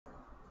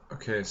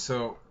Okay,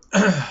 so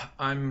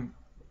I'm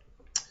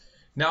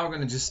now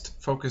going to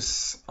just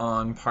focus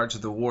on parts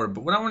of the war.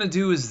 But what I want to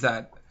do is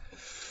that,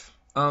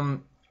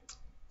 um,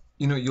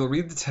 you'll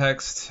read the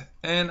text,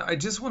 and I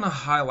just want to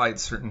highlight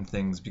certain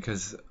things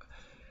because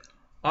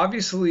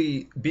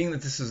obviously, being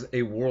that this is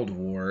a world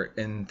war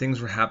and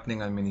things were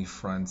happening on many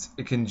fronts,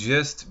 it can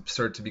just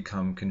start to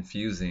become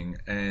confusing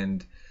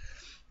and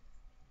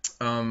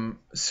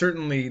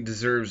certainly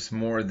deserves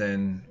more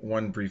than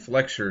one brief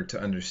lecture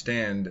to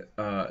understand.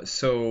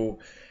 So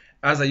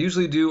as I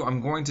usually do,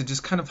 I'm going to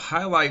just kind of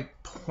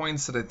highlight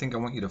points that I think I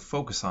want you to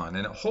focus on,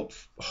 and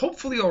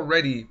hopefully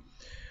already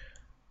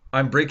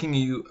I'm breaking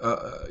you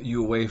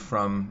away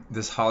from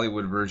this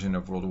Hollywood version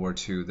of World War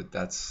II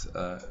that's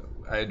I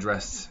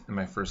addressed in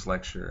my first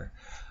lecture.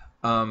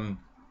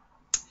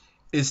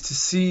 Is to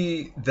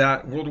see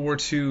that World War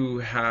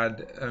II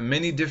had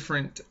many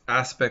different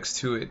aspects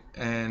to it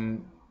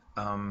and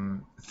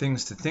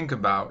things to think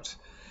about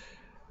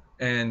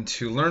and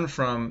to learn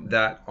from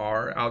that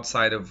are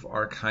outside of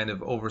our kind of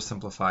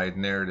oversimplified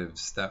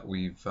narratives that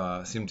we've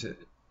seemed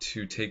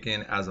to take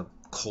in as a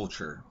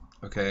culture.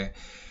 Okay,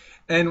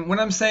 and when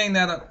I'm saying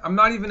that, I'm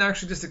not even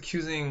actually just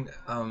accusing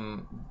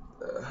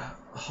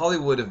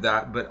Hollywood of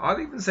that, but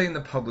I'd even say in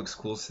the public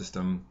school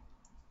system,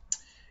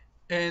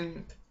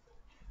 and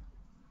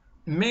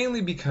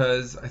mainly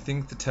because I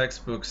think the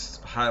textbooks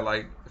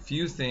highlight a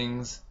few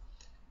things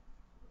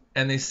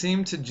and they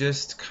seem to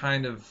just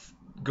kind of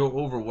go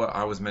over what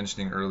I was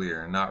mentioning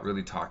earlier and not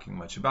really talking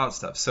much about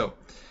stuff. So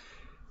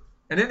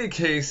in any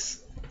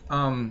case,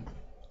 all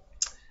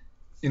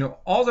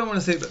I want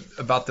to say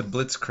about the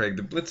Blitzkrieg,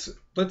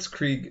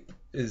 Blitzkrieg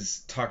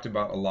is talked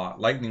about a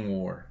lot, lightning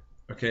war,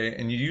 okay?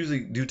 And you usually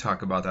do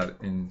talk about that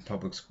in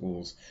public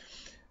schools.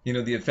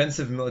 The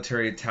offensive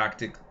military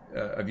tactic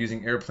of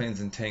using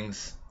airplanes and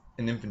tanks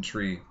and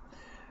infantry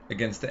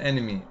against the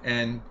enemy.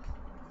 And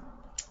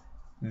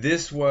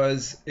this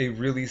was a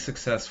really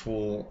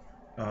successful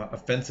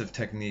offensive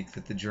technique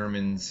that the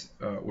Germans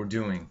were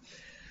doing.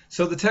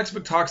 So the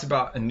textbook talks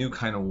about a new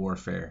kind of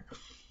warfare.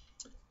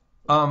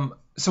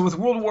 So with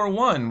World War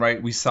I,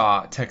 right, we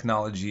saw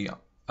technology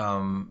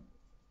on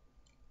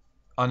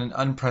an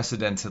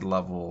unprecedented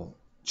level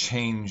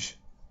change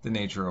the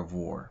nature of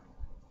war.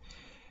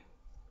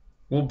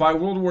 Well, by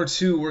World War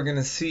II, we're going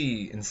to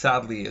see, and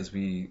sadly, as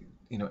we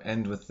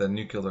end with the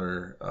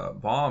nuclear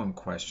bomb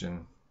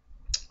question,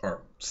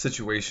 or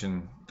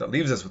situation that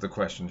leaves us with a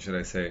question, should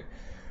I say,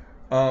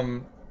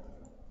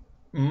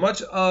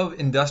 much of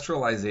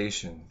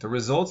industrialization, the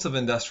results of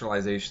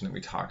industrialization that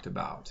we talked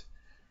about,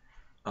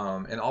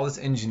 and all this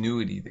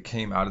ingenuity that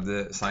came out of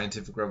the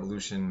scientific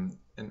revolution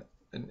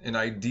and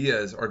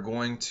ideas are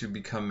going to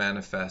become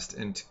manifest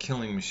into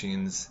killing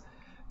machines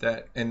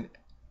and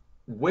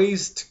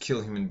ways to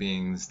kill human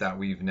beings that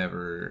we've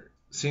never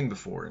seen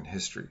before in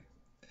history.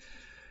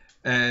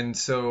 And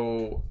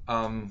so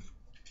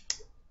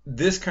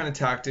this kind of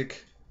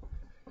tactic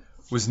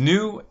was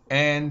new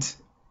and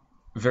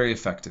very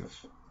effective.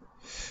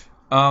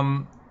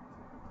 And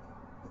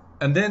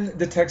then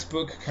the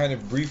textbook kind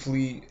of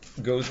briefly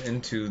goes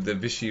into the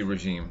Vichy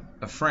regime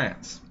of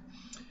France.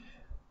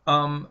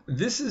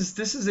 This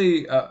is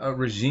a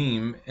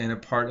regime and a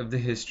part of the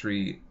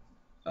history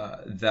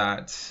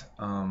that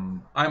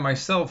I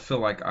myself feel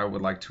like I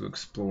would like to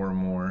explore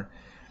more,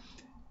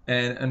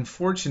 and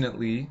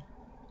unfortunately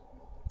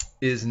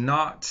is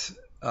not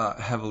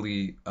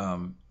heavily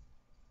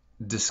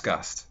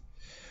discussed,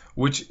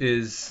 which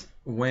is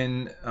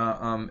when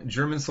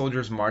German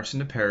soldiers marched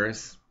into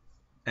Paris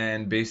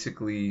and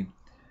basically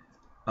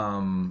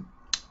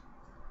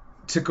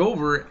took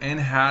over and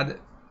had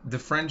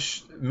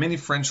many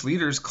French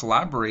leaders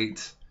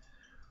collaborate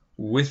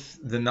with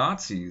the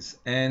Nazis.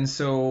 And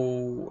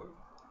so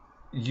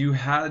you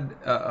had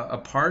a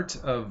part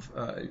of,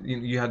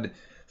 you had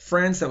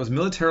France that was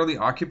militarily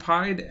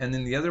occupied, and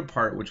then the other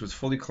part, which was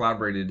fully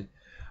collaborated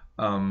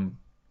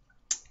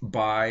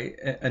by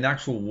an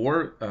actual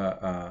war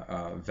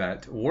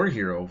war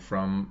hero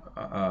from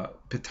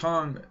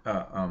Pétain.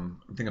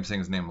 I think I'm saying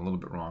his name a little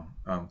bit wrong.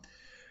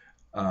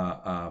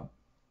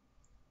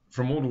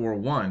 From World War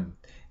I.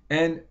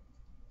 And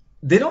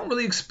they don't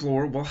really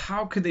explore, well,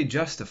 how could they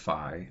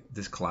justify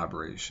this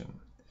collaboration?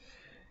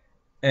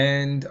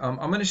 And I'm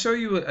going to show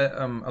you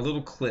a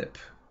little clip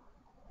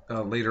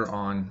later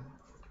on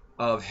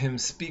of him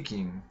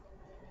speaking.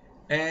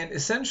 And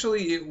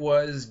essentially it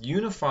was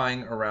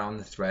unifying around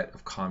the threat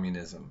of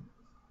communism.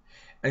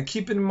 And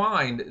keep in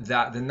mind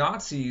that the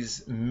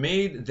Nazis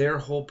made their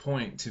whole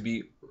point to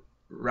be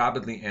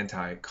rabidly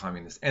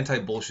anti-communist,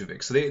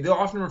 anti-Bolshevik. So they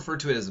often refer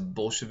to it as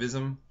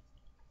Bolshevism,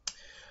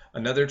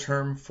 another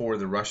term for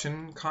the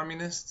Russian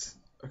communists,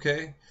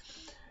 okay?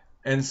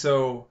 And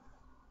so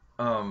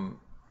I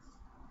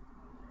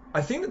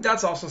think that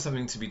that's also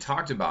something to be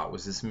talked about,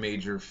 was this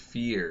major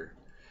fear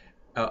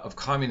of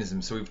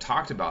communism. So we've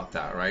talked about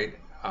that, right?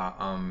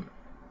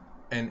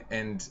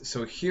 And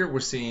so here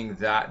we're seeing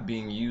that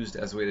being used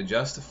as a way to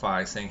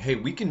justify saying, hey,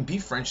 we can be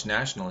French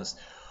nationalists,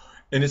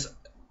 and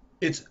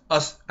it's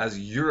us as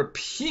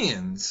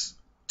Europeans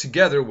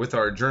together with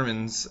our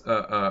Germans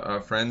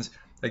friends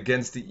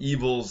against the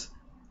evils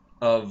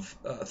of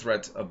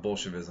threat of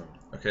Bolshevism.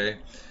 Okay,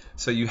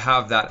 so you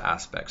have that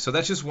aspect. So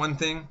that's just one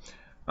thing.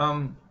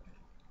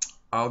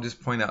 I'll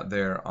just point out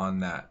there on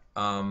that.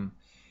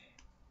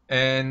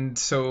 And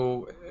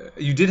so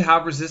you did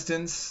have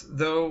resistance,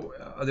 though.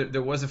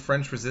 There was a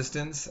French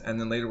resistance,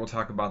 and then later we'll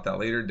talk about that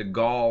later. De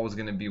Gaulle was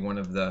going to be one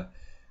of the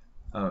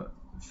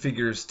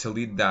figures to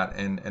lead that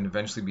and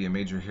eventually be a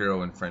major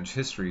hero in French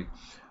history.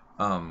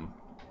 But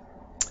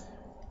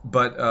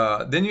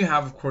then you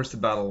have, of course, the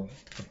Battle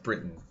of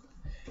Britain.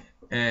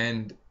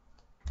 And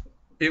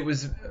it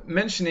was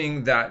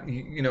mentioning that,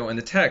 in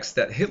the text,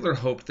 that Hitler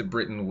hoped that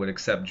Britain would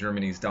accept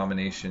Germany's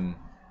domination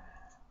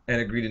and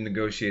agree to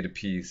negotiate a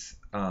peace.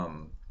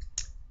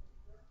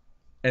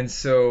 And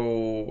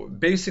so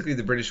basically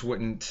the British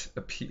wouldn't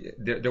appear.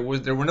 There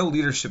were no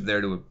leadership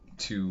there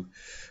to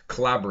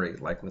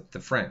collaborate like with the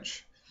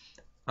French.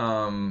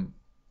 And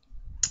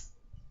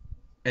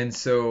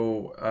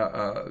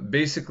so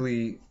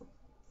basically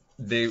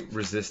they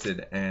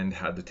resisted and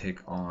had to take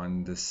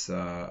on this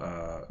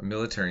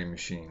military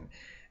machine,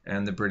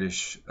 and the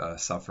British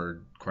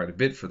suffered quite a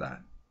bit for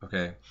that.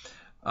 Okay.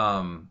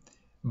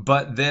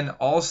 But then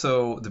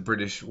also the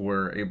British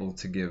were able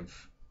to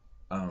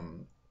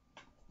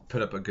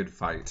put up a good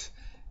fight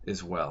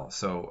as well.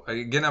 So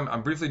again,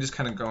 I'm briefly just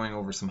kind of going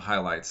over some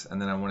highlights,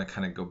 and then I want to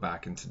kind of go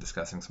back into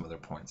discussing some other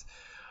points.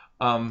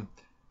 The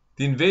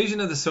invasion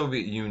of the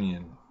Soviet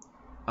Union,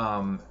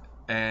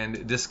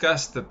 and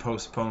discuss the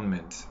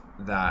postponement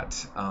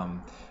that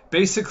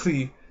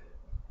basically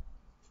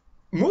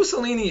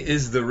Mussolini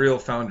is the real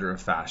founder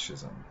of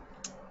fascism,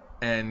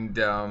 and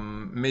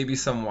maybe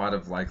somewhat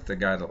of like the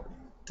guy to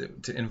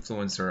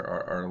influence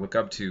or look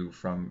up to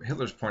from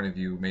Hitler's point of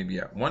view, maybe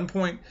at one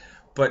point,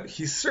 but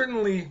he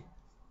certainly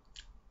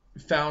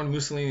found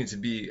Mussolini to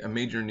be a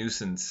major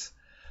nuisance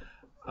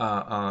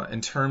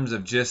in terms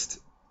of just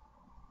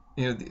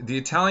the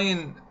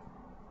Italians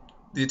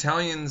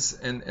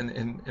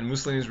and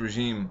Mussolini's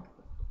regime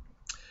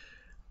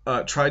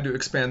tried to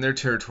expand their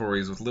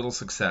territories with little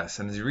success.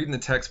 And as you read in the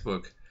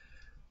textbook,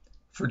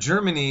 for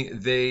Germany,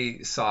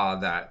 they saw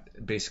that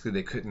basically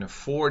they couldn't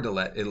afford to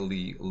let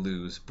Italy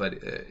lose,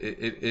 but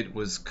it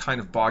was kind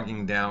of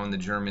bogging down the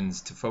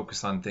Germans to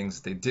focus on things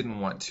that they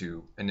didn't want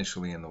to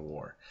initially in the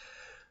war.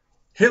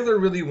 Hitler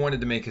really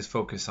wanted to make his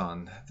focus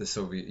on the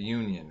Soviet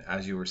Union,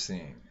 as you were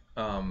seeing.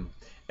 And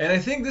I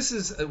think this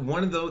is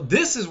one of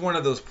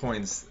those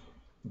points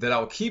that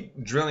I'll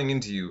keep drilling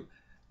into you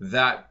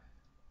that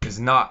is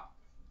not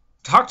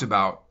talked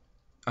about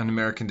an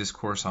American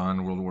discourse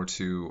on World War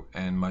II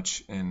and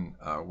much in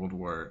World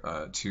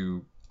War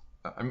II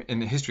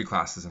in history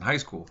classes in high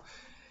school,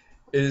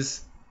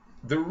 is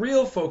the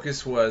real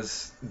focus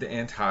was the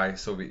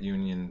anti-Soviet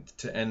Union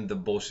to end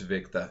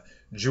the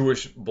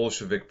Jewish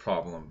Bolshevik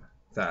problem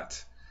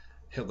that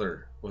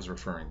Hitler was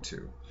referring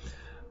to.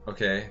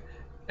 Okay,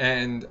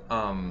 and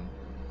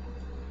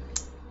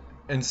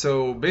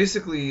so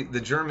basically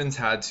the Germans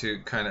had to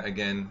kind of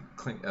again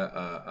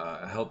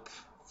help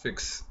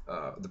fix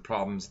the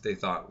problems they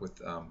thought with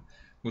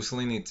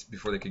Mussolini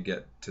before they could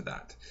get to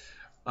that.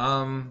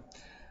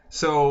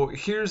 So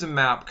here's a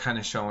map kind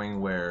of showing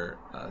where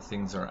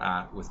things are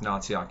at with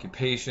Nazi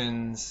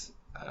occupations,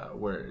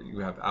 where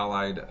you have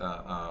allied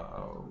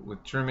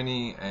with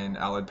Germany and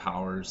allied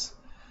powers,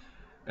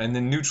 and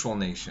then neutral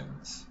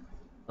nations.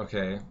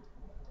 Okay,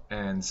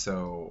 and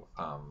so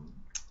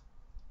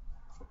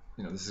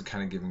this is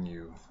kind of giving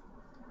you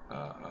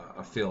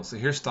a feel. So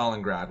here's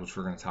Stalingrad, which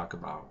we're going to talk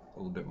about a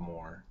little bit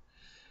more.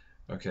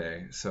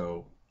 Okay,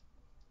 so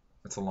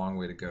that's a long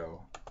way to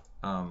go.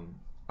 All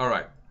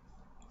right.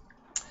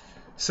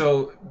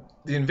 So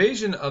the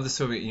invasion of the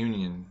Soviet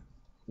Union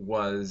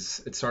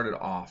it started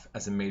off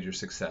as a major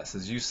success.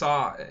 As you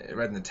saw,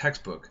 read in the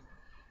textbook,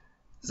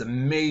 it's a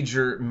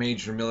major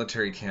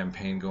military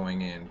campaign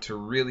going in to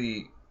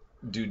really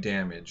do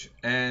damage.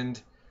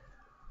 And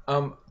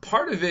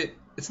part of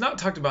it's not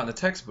talked about in the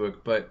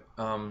textbook, but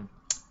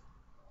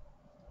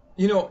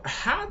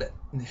had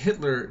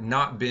Hitler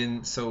not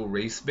been so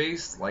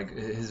race-based, like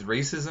his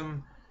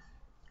racism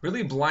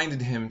really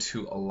blinded him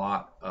to a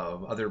lot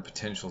of other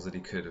potentials that he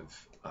could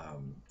have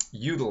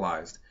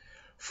utilized.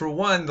 For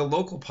one, the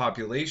local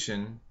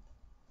population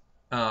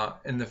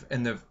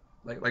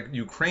like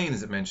Ukraine,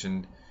 as it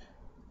mentioned,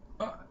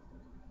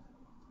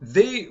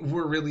 they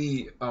were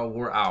really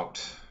wore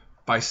out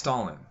by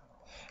Stalin.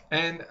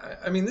 And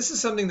I mean, this is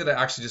something that I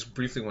actually just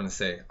briefly want to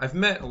say. I've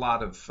met a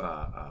lot of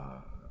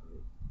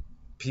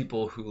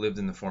people who lived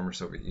in the former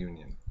Soviet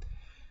Union.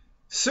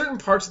 Certain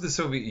parts of the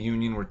Soviet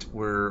Union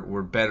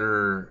were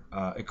better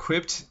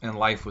equipped, and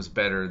life was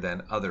better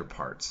than other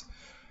parts.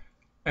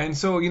 And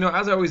so,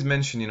 as I always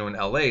mention, in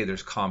LA,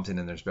 there's Compton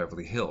and there's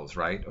Beverly Hills,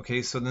 right?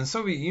 Okay, so in the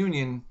Soviet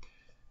Union,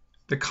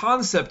 the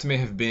concept may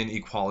have been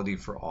equality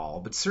for all,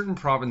 but certain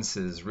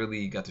provinces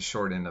really got the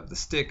short end of the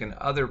stick, and in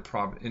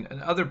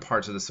other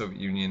parts of the Soviet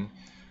Union,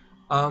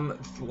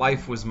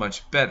 life was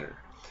much better.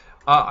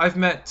 I've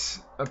met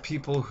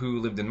people who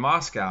lived in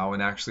Moscow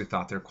and actually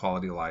thought their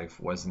quality of life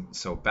wasn't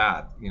so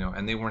bad,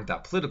 and they weren't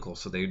that political,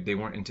 so they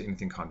weren't into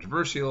anything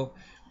controversial,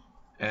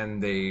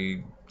 and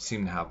they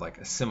seemed to have like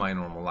a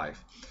semi-normal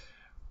life.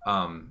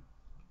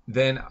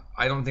 Then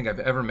I don't think I've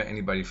ever met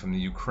anybody from the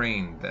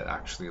Ukraine that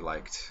actually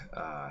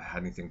had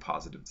anything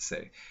positive to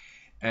say.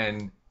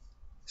 And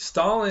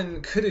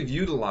Stalin could have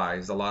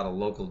utilized a lot of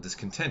local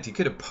discontent. He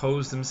could have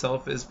posed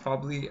himself as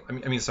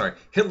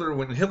Hitler,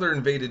 when Hitler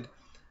invaded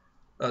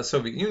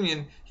Soviet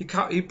Union, he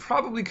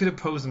probably could have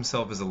posed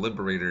himself as a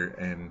liberator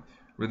and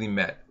really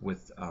met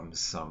with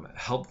some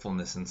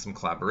helpfulness and some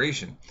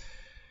collaboration.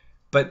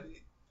 But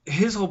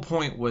his whole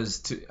point was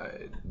to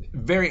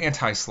very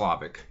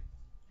anti-Slavic.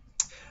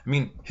 I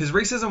mean, his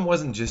racism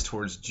wasn't just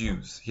towards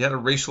Jews. He had a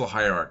racial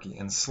hierarchy,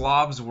 and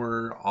Slavs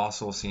were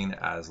also seen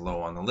as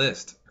low on the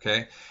list.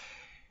 Okay,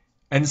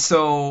 and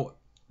so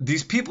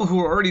these people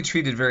who are already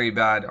treated very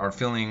bad are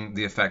feeling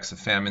the effects of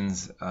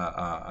famines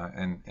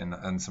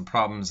and some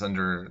problems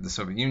under the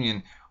Soviet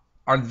Union,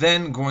 are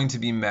then going to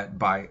be met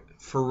by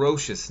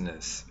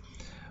ferociousness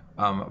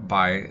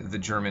by the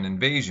German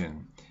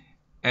invasion.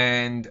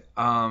 And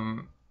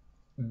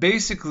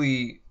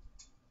basically,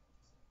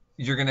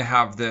 you're going to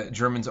have the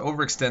Germans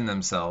overextend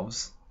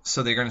themselves.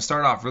 So they're going to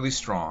start off really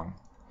strong.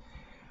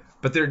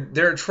 But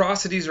their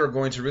atrocities are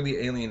going to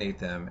really alienate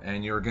them,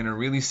 and you're going to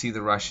really see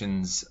the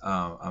Russians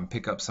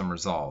pick up some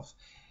resolve,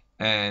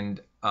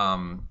 and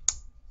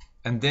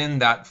then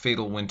that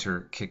fatal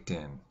winter kicked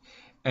in,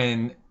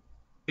 and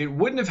it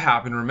wouldn't have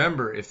happened.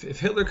 Remember, if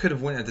Hitler could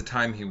have went at the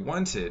time he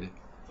wanted,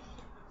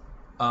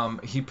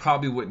 he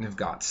probably wouldn't have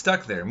got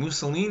stuck there.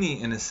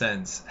 Mussolini, in a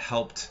sense,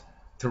 helped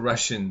the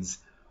Russians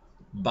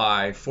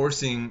by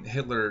forcing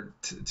Hitler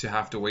to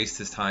have to waste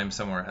his time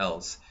somewhere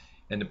else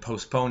and to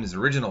postpone his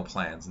original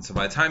plans. And so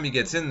by the time he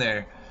gets in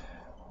there,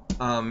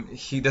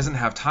 he doesn't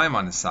have time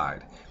on his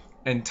side.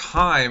 And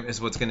time is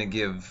what's going to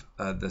give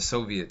the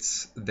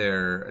Soviets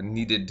their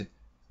needed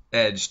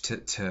edge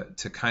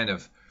to kind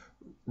of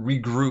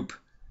regroup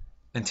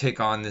and take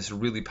on this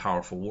really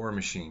powerful war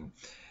machine.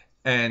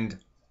 And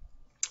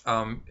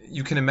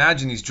you can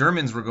imagine these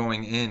Germans were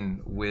going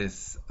in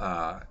with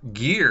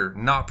gear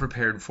not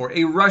prepared for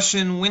a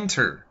Russian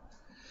winter.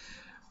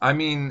 I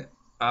mean,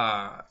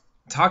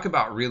 talk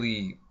about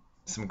really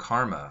some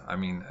karma. I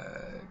mean,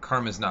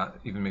 karma is not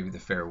even maybe the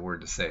fair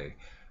word to say.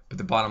 But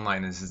the bottom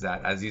line is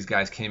that as these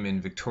guys came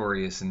in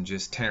victorious and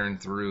just tearing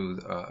through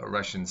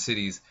Russian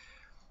cities,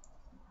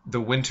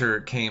 the winter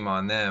came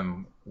on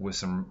them with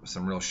some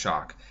real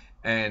shock.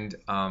 And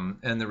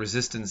the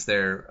resistance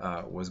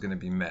there was going to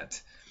be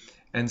met.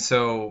 And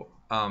so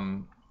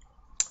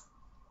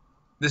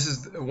this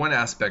is one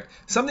aspect.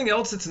 Something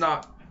else that's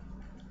not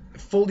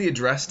fully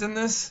addressed in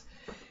this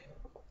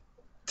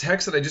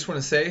text that I just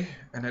want to say,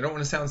 and I don't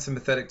want to sound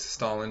sympathetic to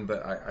Stalin,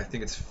 but I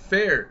think it's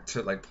fair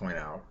to point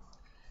out.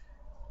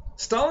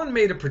 Stalin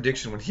made a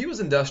prediction when he was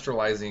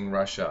industrializing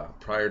Russia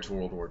prior to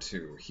World War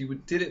II. He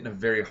did it in a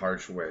very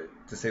harsh way,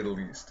 to say the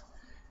least.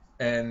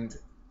 And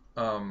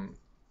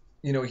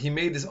he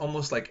made this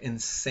almost like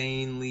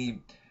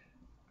insanely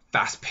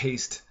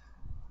fast-paced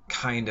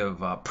kind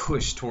of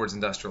push towards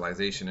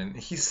industrialization. And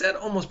he said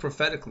almost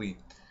prophetically,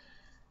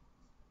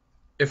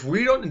 if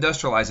we don't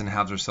industrialize and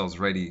have ourselves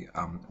ready,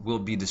 we'll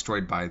be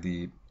destroyed by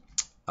the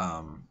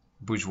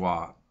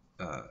bourgeois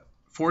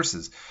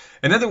forces.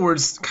 In other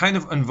words, kind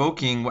of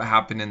invoking what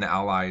happened in the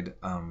Allied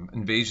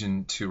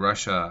invasion to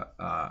Russia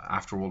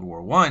after World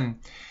War I.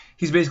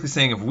 He's basically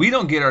saying, if we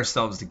don't get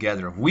ourselves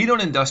together, if we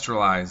don't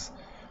industrialize,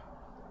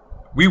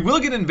 we will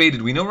get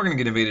invaded. We know we're going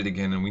to get invaded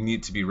again, and we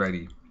need to be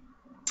ready.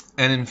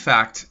 And in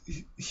fact,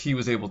 he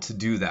was able to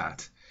do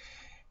that.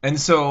 And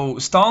so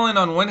Stalin,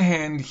 on one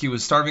hand, he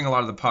was starving a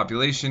lot of the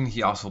population.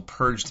 He also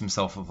purged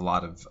himself of a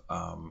lot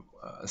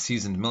of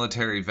seasoned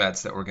military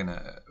vets that were going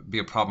to be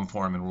a problem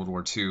for him in World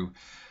War II,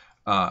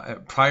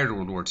 prior to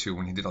World War II,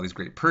 when he did all these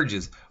great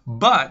purges.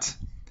 But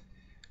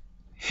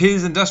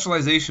his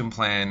industrialization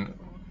plan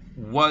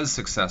was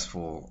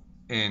successful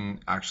in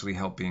actually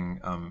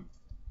helping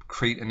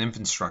create an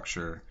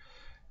infrastructure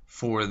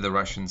for the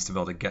Russians to be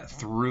able to get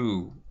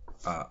through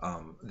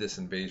this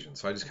invasion.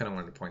 So I just kind of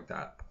wanted to point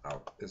that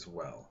out as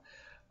well.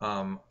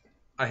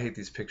 I hate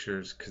these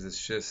pictures because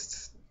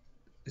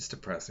it's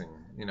depressing.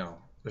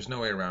 There's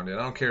no way around it.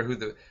 I don't care who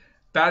the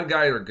bad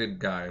guy or good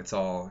guy. It's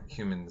all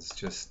humans.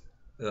 Just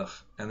ugh.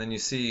 And then you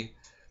see,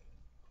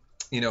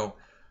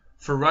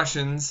 for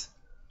Russians,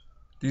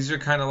 these are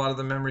kind of a lot of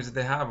the memories that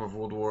they have of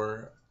World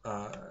War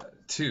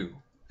II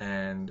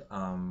and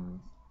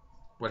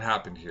what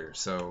happened here.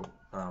 So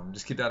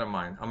just keep that in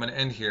mind. I'm going to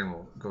end here and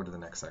we'll go to the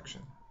next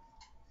section.